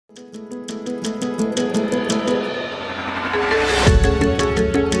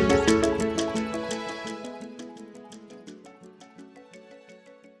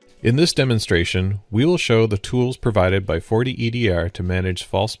In this demonstration, we will show the tools provided by FortiEDR to manage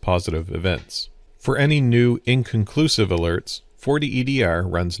false positive events. For any new inconclusive alerts, FortiEDR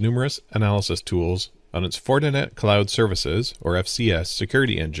runs numerous analysis tools on its Fortinet Cloud Services, or FCS,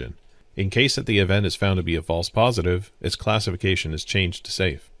 security engine. In case that the event is found to be a false positive, its classification is changed to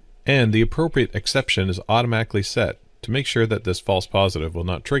safe. And the appropriate exception is automatically set to make sure that this false positive will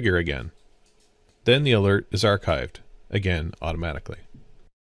not trigger again. Then the alert is archived, again automatically.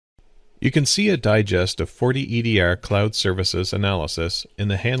 You can see a digest of FortiEDR Cloud Services analysis in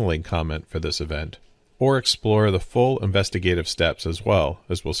the handling comment for this event, or explore the full investigative steps as well,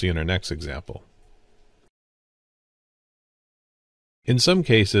 as we'll see in our next example. In some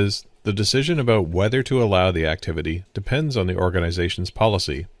cases, the decision about whether to allow the activity depends on the organization's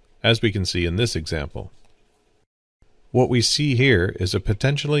policy, as we can see in this example. What we see here is a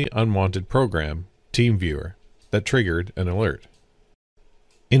potentially unwanted program, TeamViewer, that triggered an alert.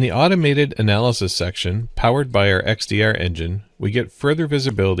 In the automated analysis section, powered by our XDR engine, we get further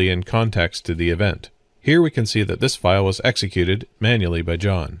visibility and context to the event. Here we can see that this file was executed manually by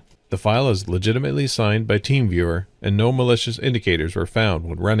John. The file is legitimately signed by TeamViewer, and no malicious indicators were found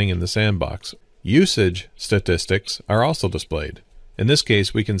when running in the sandbox. Usage statistics are also displayed. In this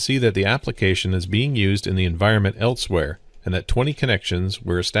case, we can see that the application is being used in the environment elsewhere, and that 20 connections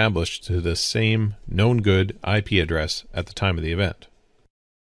were established to the same known good IP address at the time of the event.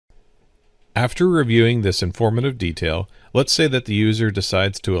 After reviewing this informative detail, let's say that the user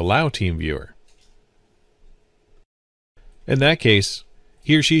decides to allow TeamViewer. In that case,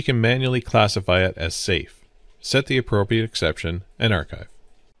 he or she can manually classify it as safe, set the appropriate exception, and archive.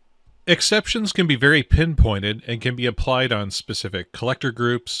 Exceptions can be very pinpointed and can be applied on specific collector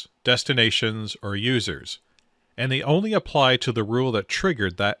groups, destinations, or users, and they only apply to the rule that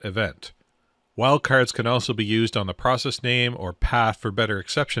triggered that event. Wildcards can also be used on the process name or path for better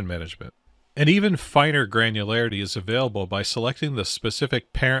exception management. And even finer granularity is available by selecting the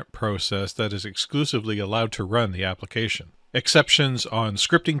specific parent process that is exclusively allowed to run the application. Exceptions on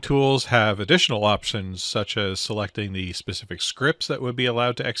scripting tools have additional options, such as selecting the specific scripts that would be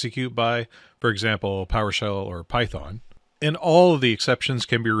allowed to execute by, for example, PowerShell or Python. And all of the exceptions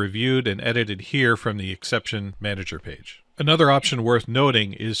can be reviewed and edited here from the Exception Manager page. Another option worth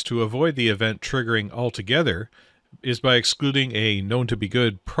noting is to avoid the event triggering altogether is by excluding a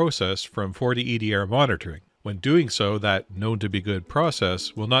known-to-be-good process from FortiEDR monitoring. When doing so, that known-to-be-good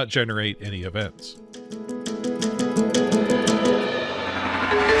process will not generate any events.